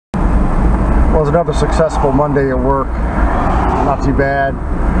was another successful Monday at work. Not too bad.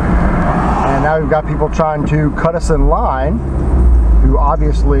 And now we've got people trying to cut us in line who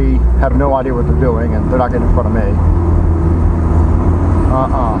obviously have no idea what they're doing, and they're not getting in front of me.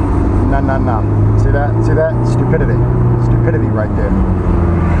 No. See that? See that? Stupidity. Stupidity right there.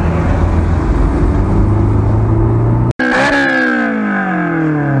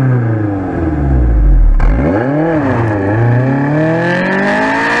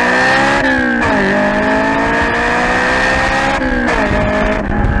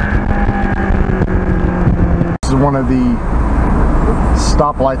 One of the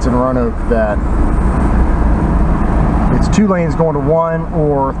stoplights in Roanoke that it's 2 lanes going to 1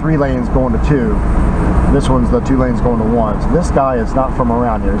 or 3 lanes going to 2. This one's the 2 lanes going to 1. So this guy is not from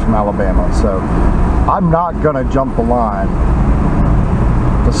around here, he's from Alabama. So I'm not gonna jump the line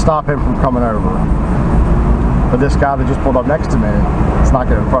to stop him from coming over. But this guy that just pulled up next to me, it's not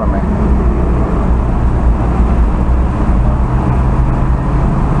getting in front of me.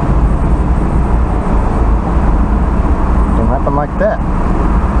 Like that.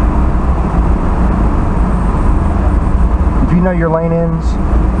 If you know your lane ends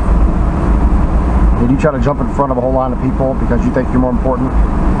and you try to jump in front of a whole line of people because you think you're more important,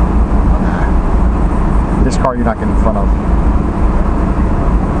 this car you're not getting in front of.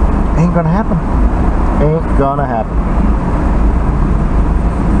 Ain't gonna happen. Ain't gonna happen.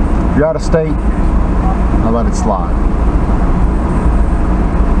 If you're out of state, I'll let it slide.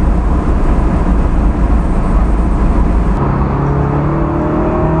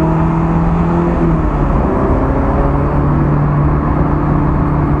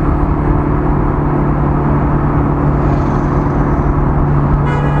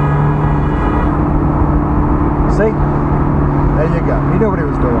 There you go. He knew what he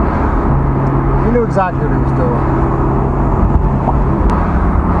was doing. He knew exactly what he was doing.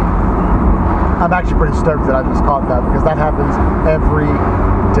 I'm actually pretty stoked that I just caught that because that happens every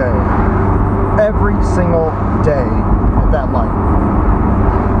day. Every single day at that light.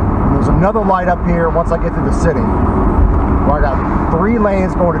 And there's another light up here once I get to the city where I got 3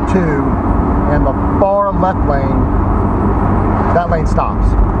 lanes going to 2, and the far left lane, that lane stops.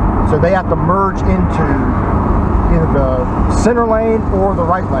 So they have to merge into either the center lane or the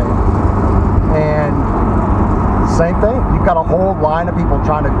right lane. And same thing, you've got a whole line of people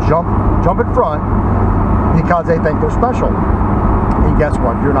trying to jump in front because they think they're special. And guess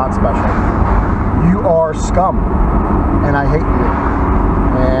what? You're not special. You are scum. And I hate you.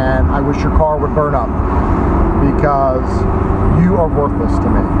 And I wish your car would burn up because you are worthless to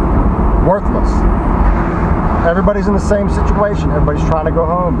me. Worthless. Everybody's in the same situation. Everybody's trying to go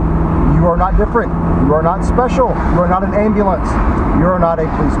home. You are not different. You are not special. You are not an ambulance. You are not a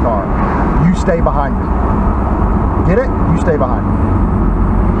police car. You stay behind me. Get it? You stay behind me.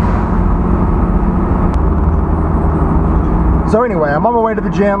 So anyway, I'm on my way to the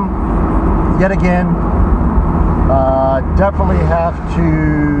gym yet again. Definitely have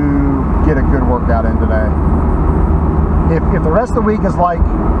to get a good workout in today. If the rest of the week is like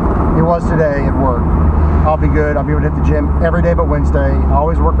it was today at work, I'll be good. I'll be able to hit the gym every day but Wednesday. I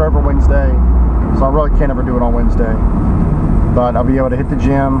always work over Wednesday, so I really can't ever do it on Wednesday. But I'll be able to hit the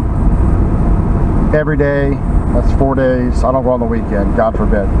gym every day. That's 4 days. I don't go on the weekend, God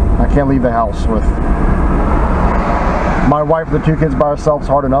forbid. I can't leave the house with my wife and the 2 kids by ourselves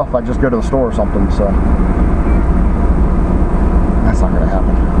hard enough. I just go to the store or something, so that's not gonna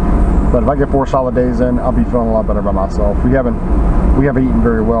happen. But if I get 4 solid days in, I'll be feeling a lot better by myself. We haven't eaten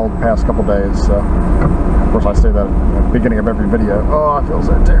very well the past couple days, so of course I say that at the beginning of every video. Oh, I feel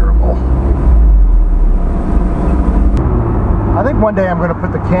so terrible. I think one day I'm going to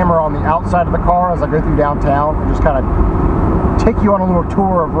put the camera on the outside of the car as I go through downtown and just kind of take you on a little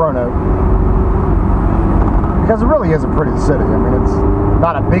tour of Roanoke. Because it really is a pretty city. I mean, it's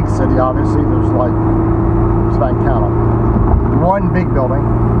not a big city, obviously. There's like, let's see if I can count them, 1 big building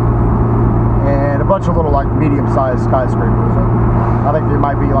and a bunch of little like medium-sized skyscrapers. I think there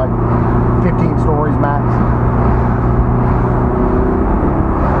might be like 15 stories max.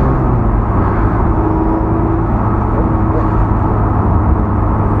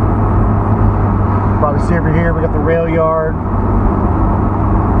 Probably see over here, we got the rail yard.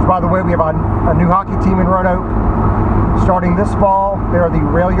 Which, by the way, we have a new hockey team in Roanoke starting this fall. They are the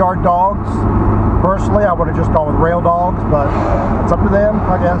Rail Yard Dogs. Personally, I would have just called them Rail Dogs, but it's up to them,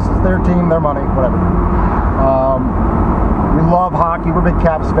 I guess. It's their team, their money, whatever. We love hockey. We're big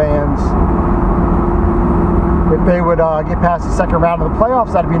Caps fans. If they would get past the second round of the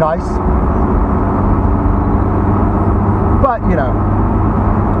playoffs, that'd be nice. But, you know,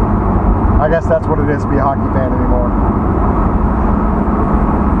 I guess that's what it is to be a hockey fan anymore.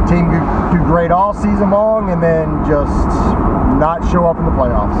 Team do great all season long and then just not show up in the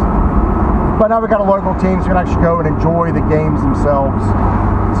playoffs. But now we got a local team, so we can actually go and enjoy the games themselves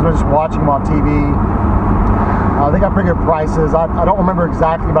instead of just watching them on TV. They got pretty good prices. I don't remember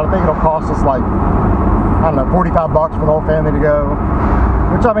exactly, but I think it'll cost us like, I don't know, $45 for the whole family to go.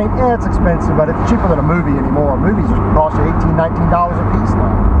 Which, I mean, yeah, it's expensive, but it's cheaper than a movie anymore. Movies cost you $18, $19 a piece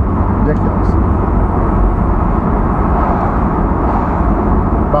now. Ridiculous.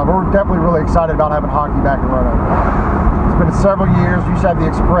 But we're definitely really excited about having hockey back in Roanoke. It's been several years. We used to have the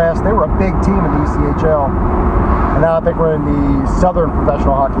Express. They were a big team in the ECHL. And now I think we're in the Southern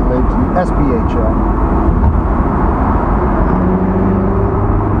Professional Hockey League, the SPHL.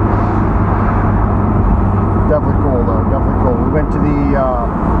 Definitely cool, though. Definitely cool. We went to the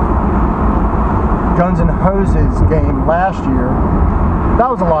Guns N' Hoses game last year. That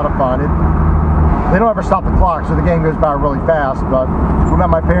was a lot of fun. They don't ever stop the clock, so the game goes by really fast. But we met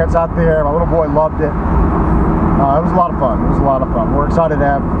my parents out there. My little boy loved it. It was a lot of fun. It was a lot of fun. We're excited to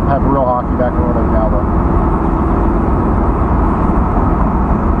have real hockey back in Roanoke now, though.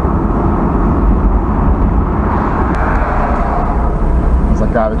 There's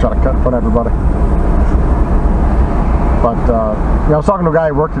that guy that tried to cut in front of everybody. But you know, I was talking to a guy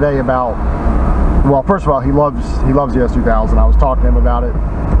at work today about. Well, first of all, he loves the S2000. I was talking to him about it.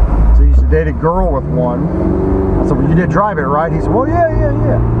 So he used to date a girl with one. I said, well, you did drive it, right? He said, well, yeah.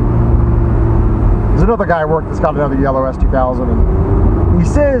 There's another guy at work that's got another yellow S2000, and he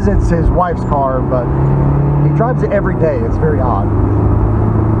says it's his wife's car, but he drives it every day. It's very odd.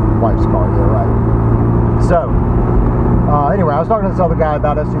 Wife's car, yeah, right. So, anyway, I was talking to this other guy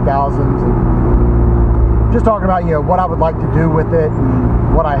about S2000s, and just talking about, you know, what I would like to do with it,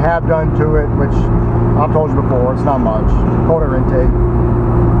 and what I have done to it, which I've told you before, it's not much. Cold air intake,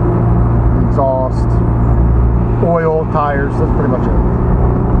 exhaust, oil, tires, that's pretty much it.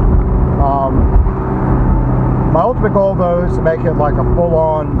 My ultimate goal, though, is to make it like a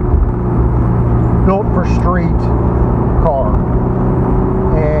full-on, built-for-street car.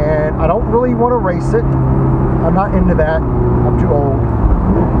 And I don't really want to race it. I'm not into that. I'm too old.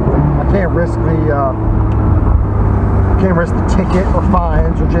 I can't risk the ticket or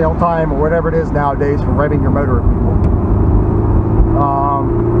fines or jail time or whatever it is nowadays for revving your motor at people.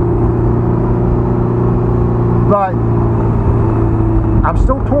 But I'm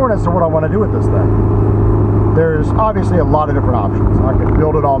still torn as to what I want to do with this thing. There's obviously a lot of different options. I could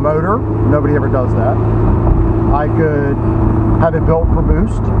build it all motor. Nobody ever does that. I could have it built for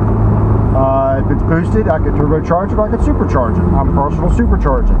boost. If it's boosted, I could turbocharge it or I could supercharge it. I'm personal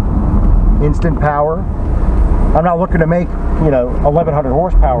supercharging. Instant power. I'm not looking to make, you know, 1,100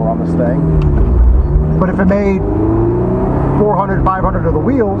 horsepower on this thing. But if it made 400, 500 of the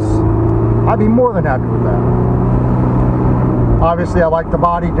wheels, I'd be more than happy with that. Obviously, I like the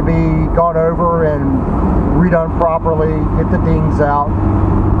body to be gone over and redone properly, get the dings out,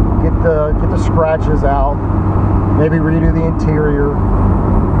 get the scratches out, maybe redo the interior.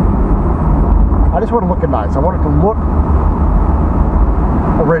 I just want it looking nice. I want it to look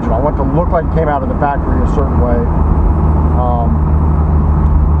original. I want it to look like it came out of the factory a certain way.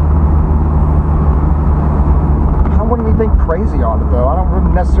 I don't want anything crazy on it, though. I don't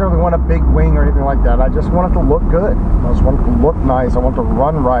really necessarily want a big wing or anything like that. I just want it to look good. I just want it to look nice. I want it to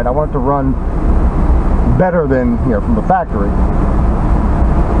run right. I want it to run better than, you know, from the factory.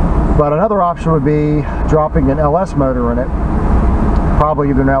 But another option would be dropping an LS motor in it. Probably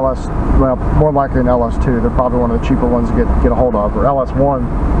either an LS, well, more likely an LS2. They're probably one of the cheaper ones to get a hold of, or LS1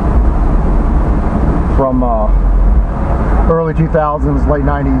 from early 2000s, late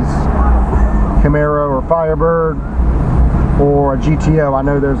 90s Camaro or Firebird, or a GTO. I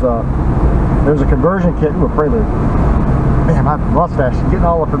know there's a conversion kit. Ooh, a Prelude. Man, my mustache is getting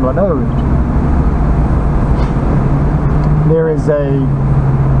all up in my nose. There is a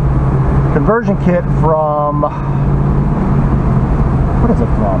conversion kit from, what is it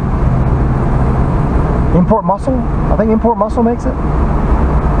from? Import Muscle? I think Import Muscle makes it.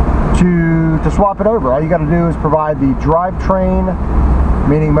 To swap it over, all you got to do is provide the drivetrain,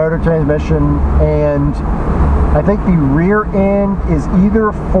 meaning motor, transmission, and I think the rear end is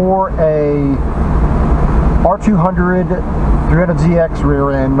either for a R200 300ZX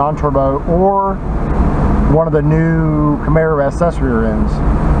rear end, non-turbo, or one of the new Camaro SS rear ends.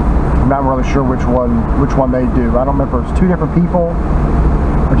 I'm not really sure which one they do. I don't remember if it's two different people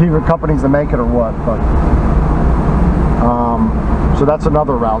or two different companies that make it or what, but so that's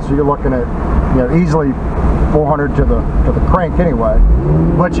another route. So you're looking at, you know, easily 400 to the crank anyway,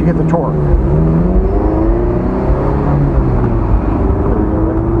 but you get the torque.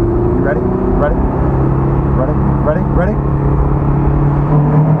 You ready? Ready? Ready? Ready? Ready?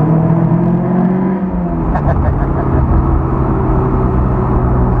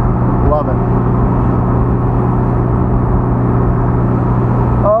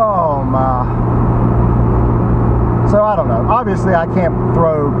 obviously I can't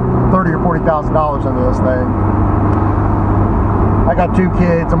throw $30,000 or $40,000 into this thing. I got 2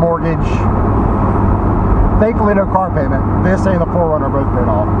 kids, a mortgage. Thankfully, no car payment. This and the 4Runner both paid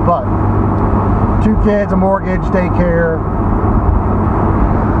off. But 2 kids, a mortgage, daycare.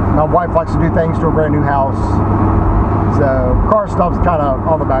 My wife likes to do things to a brand new house. So car stuff's kind of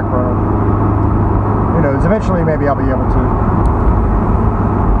on the back burner. Who knows? Eventually, maybe I'll be able to.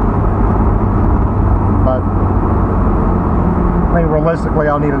 But I mean, realistically,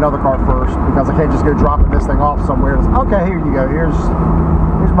 I'll need another car first because I can't just go dropping this thing off somewhere. It's, okay, here you go. Here's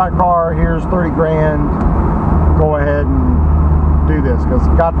my car. Here's 30 grand. Go ahead and do this, because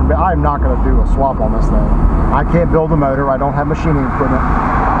God forbid, I'm not going to do a swap on this thing. I can't build a motor. I don't have machining equipment.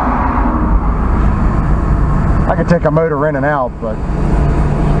 I can take a motor in and out, but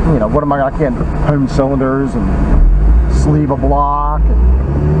you know, what am I can't hone cylinders and sleeve a block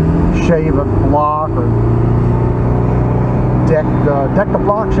and shave a block, or deck the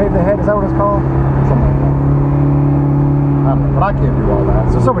block, shave the head. Is that what it's called? Something like that. I don't know, but I can't do all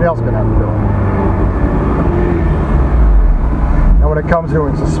that, so somebody else can have to do it. And when it comes to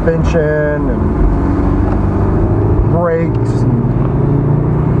doing suspension and brakes and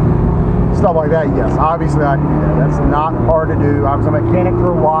stuff like that, yes, obviously I can do that. That's not hard to do. I was a mechanic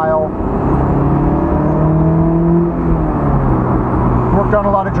for a while. Worked on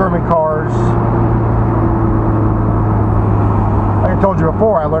a lot of German cars. Like I told you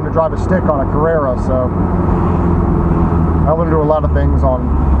before, I learned to drive a stick on a Carrera, so I learned to do a lot of things on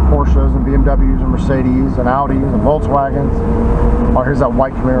Porsches and BMWs and Mercedes and Audis and Volkswagens. Oh, here's that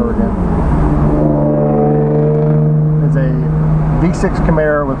white Camaro again. It's a V6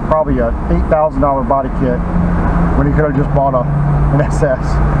 Camaro with probably a $8,000 body kit when he could have just bought an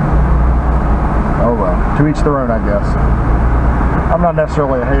SS. Oh well, to each their own, I guess. I'm not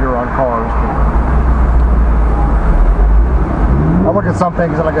necessarily a hater on cars, but I look at some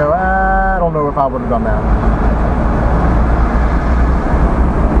things and I go, I don't know if I would have done that.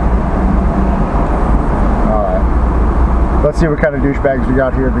 Alright, let's see what kind of douchebags we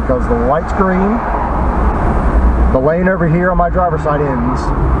got here, because the light's green. The lane over here on my driver's side ends.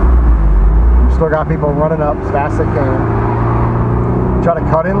 We still got people running up as fast as they can. Try to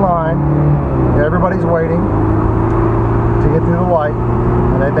cut in line. Everybody's waiting to get through the light,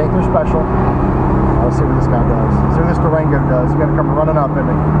 and they think they're special. Let's see what this guy does. Let's see what this Durango does. He's gonna come running up, isn't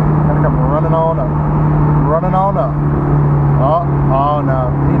he? He's gonna come running on up. Running on up. Oh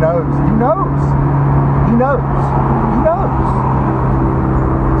no. He knows. He knows. He knows. He knows.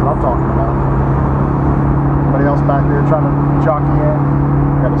 That's what I'm talking about. Somebody else back there trying to jockey in.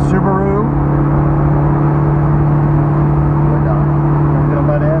 Got a Subaru. What we got? Gonna get him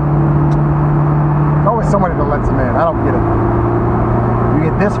let in? There's always somebody that lets him in. I don't get it. You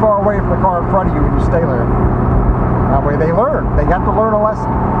get this far away from the car in front of you and you stay there. That way they learn. They have to learn a lesson.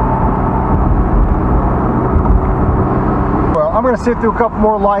 Well, I'm going to sit through a couple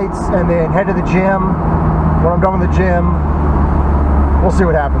more lights and then head to the gym. When I'm done with the gym, we'll see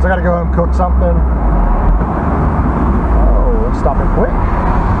what happens. I got to go home and cook something. Stop it quick.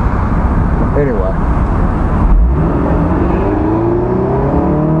 Anyway.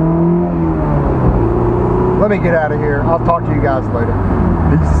 Let me get out of here. I'll talk to you guys later.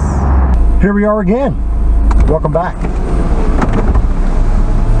 Peace. Here we are again. Welcome back.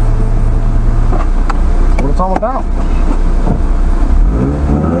 That's what it's all about.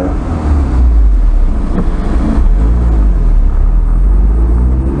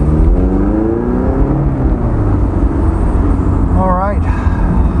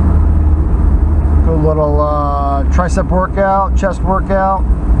 Little tricep workout, chest workout.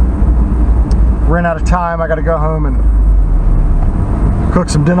 Ran out of time. I got to go home and cook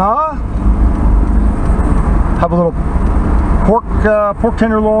some dinner. Have a little pork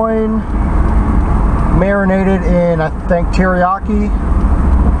tenderloin marinated in, I think, teriyaki,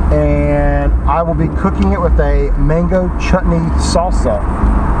 and I will be cooking it with a mango chutney salsa.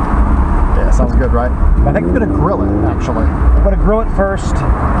 Yeah, sounds good, right? I think I'm gonna grill it, actually. I'm gonna grill it first.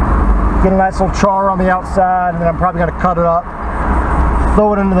 Get a nice little char on the outside, and then I'm probably going to cut it up,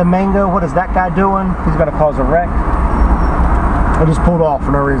 throw it into the mango. What is that guy doing? He's going to cause a wreck. I just pulled off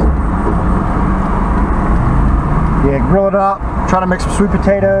for no reason. Yeah, grill it up, try to make some sweet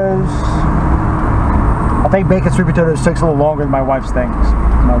potatoes. I think baking sweet potatoes takes a little longer than my wife thinks,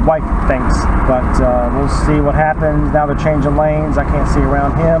 but we'll see what happens. Now they're changing lanes. I can't see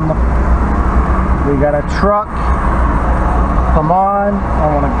around him. We got a truck. Come on, I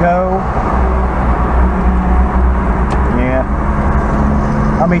want to go. Yeah.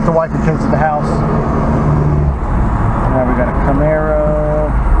 I'll meet the wife and kids at the house. Now we got a Camaro.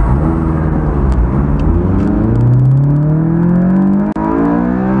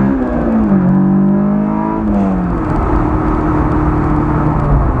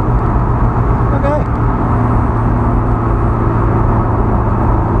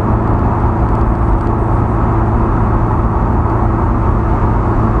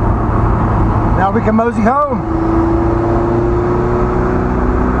 Now we can mosey home.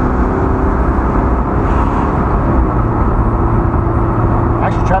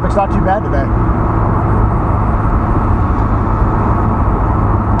 Actually, traffic's not too bad today.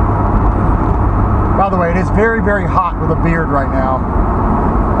 By the way, it is very, very hot with a beard right now.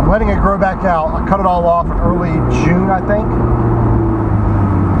 I'm letting it grow back out. I cut it all off in early June, I think.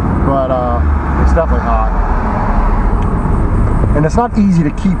 But it's definitely hot. And it's not easy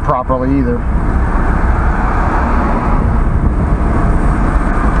to keep properly either.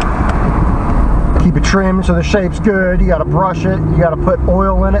 Keep it trimmed so the shape's good. You gotta brush it. You gotta put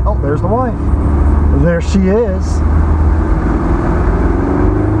oil in it. Oh, there's the wife. There she is.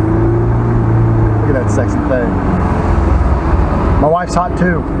 Look at that sexy thing. My wife's hot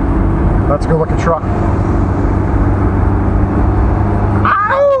too. Let's go look at truck.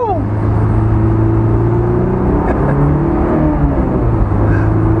 Ow!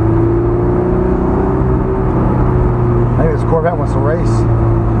 I think this Corvette wants to race.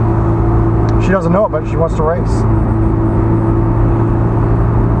 She doesn't know it, but she wants to race.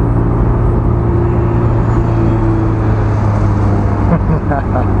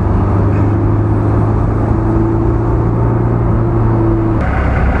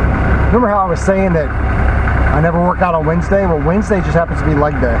 Remember how I was saying that I never work out on Wednesday? Well, Wednesday just happens to be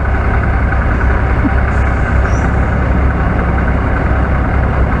leg day.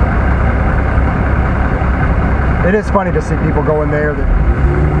 It is funny to see people go in there that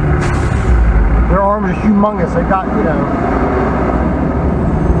their arms are humongous. They've got, you know,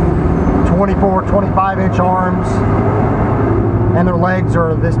 24, 25-inch arms, and their legs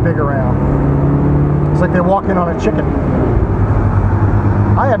are this big around. It's like they walk in on a chicken.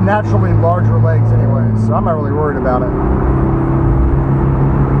 I have naturally larger legs anyway, so I'm not really worried about it.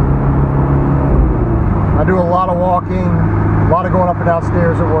 I do a lot of walking, a lot of going up and down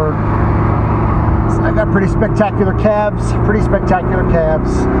stairs at work. So I got pretty spectacular calves,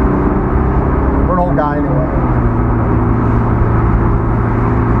 For an old guy anyway.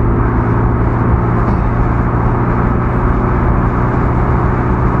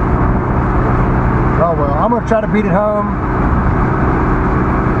 Oh well, I'm going to try to beat it home.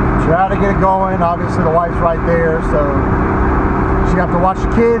 Try to get it going. Obviously the wife's right there, so she got to watch the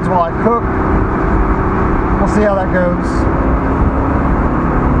kids while I cook. We'll see how that goes.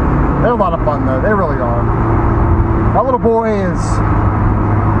 They're a lot of fun though, they really are. My little boy is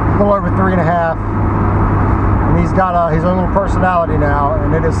a little over 3 and a half, and he's got his own little personality now,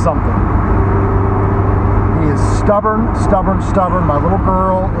 and it is something. He is stubborn. My little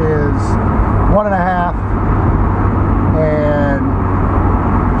girl is 1 and a half, and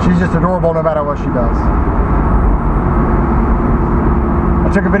she's just adorable no matter what she does. I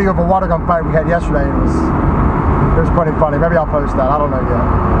took a video of a water gun fight we had yesterday. It was pretty funny. Maybe I'll post that. I don't know yet.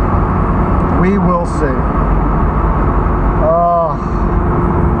 We will see.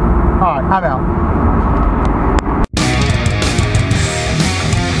 Alright, I'm out.